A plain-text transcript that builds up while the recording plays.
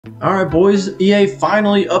Alright boys, EA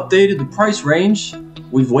finally updated the price range.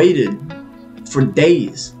 We've waited for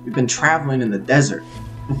days. We've been traveling in the desert,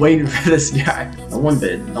 waiting for this guy. No one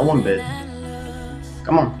bid. No one bid.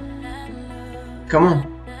 Come on. Come on.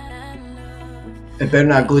 It better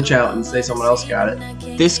not glitch out and say someone else got it.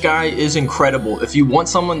 This guy is incredible. If you want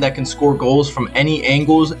someone that can score goals from any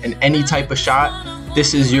angles and any type of shot,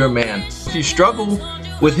 this is your man. If you struggle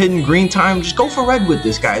with hidden green time, just go for red with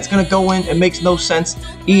this guy. It's gonna go in. It makes no sense.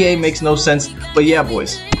 EA makes no sense. But yeah,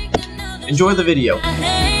 boys, enjoy the video.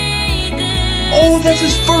 Oh, that's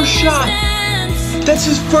his first shot. That's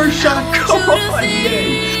his first shot. Come on,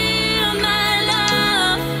 EA.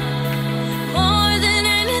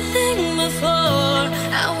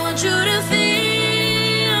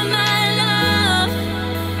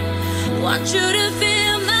 Want you to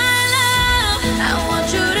feel my love. I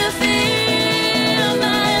want you to feel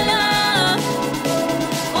my love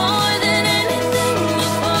more than anything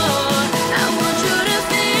before. I want you to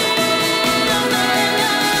feel my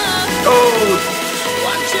love. Oh.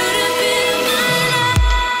 Want you to feel my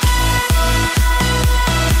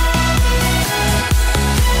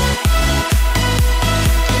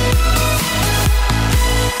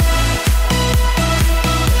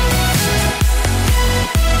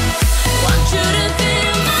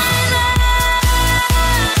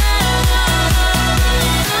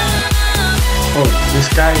Oh, this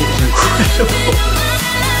guy is incredible.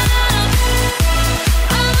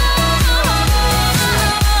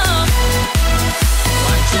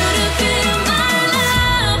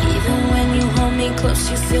 Even when you hold me close,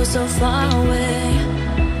 you feel so far away.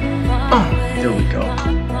 There we go.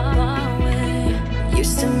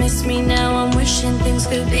 Used to miss me, now I'm wishing things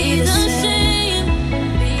could be the same.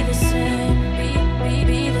 Be the same.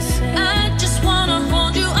 Be the same. I just wanna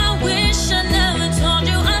hold you. I wish I never told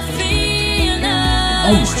you I feel love.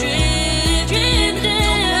 Oh my.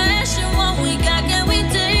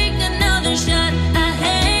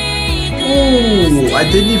 Oh, I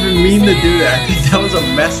didn't even mean to do that. I think that was a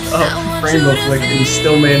messed up rainbow flick, and he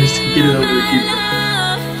still managed to get it over the keeper.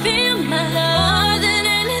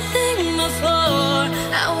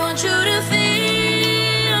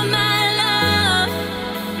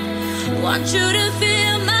 Want you to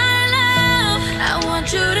feel my love. I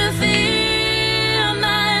want you to feel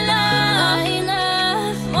my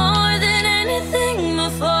love more than anything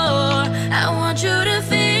before. I want you to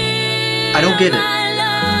feel. I don't get it.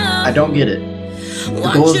 I don't get it.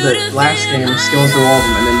 The goals that last game skills through all of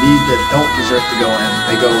them, and then these that don't deserve to go in,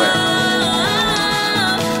 they go in.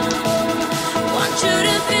 Want you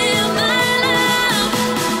to feel my love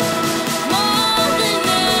more than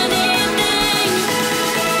anything.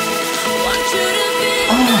 Want you to feel.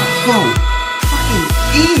 Oh, bro, fucking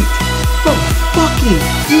eat, bro, fucking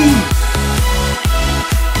eat.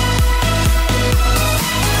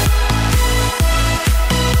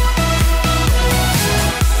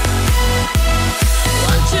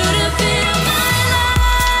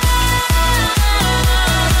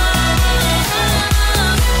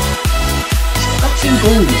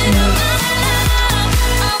 Goals, man.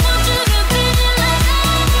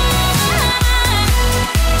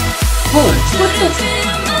 Bro, what the?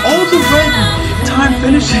 All the red time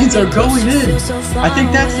finishings are going in. I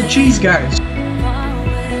think that's the cheese, guys.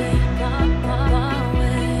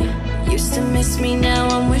 Used to miss me, now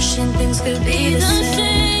I'm wishing things could be the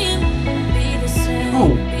same.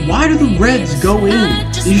 Bro, why do the reds go in?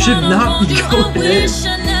 You should not be going in.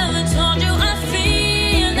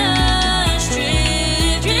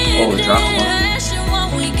 Oh, it dropped one.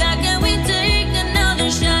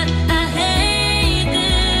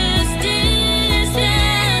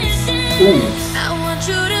 Ooh. I want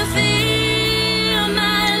you to feel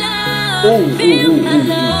my love. Ooh.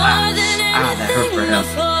 Ah, that hurt for him.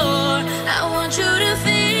 I want you to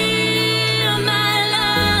feel my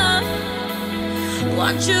love.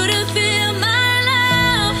 Want you to feel my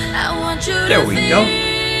love. I want you to there we go.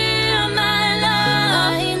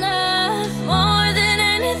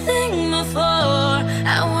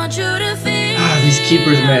 These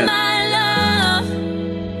keepers, man.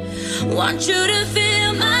 Want you to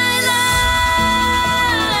feel my love.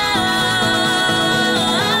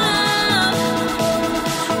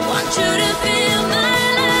 Want you to feel my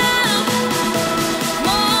love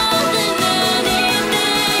more than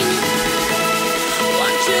anything.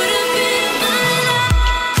 Want you to feel my love.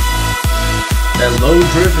 That low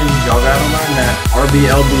driven, y'all gotta learn that.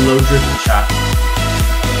 RBLB low driven shot.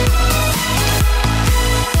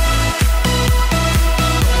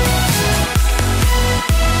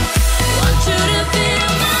 Want you to feel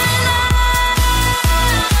my love.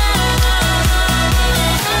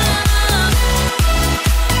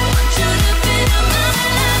 Want you to feel my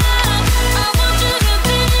love.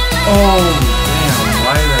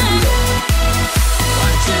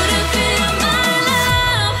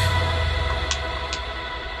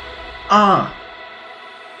 Ah.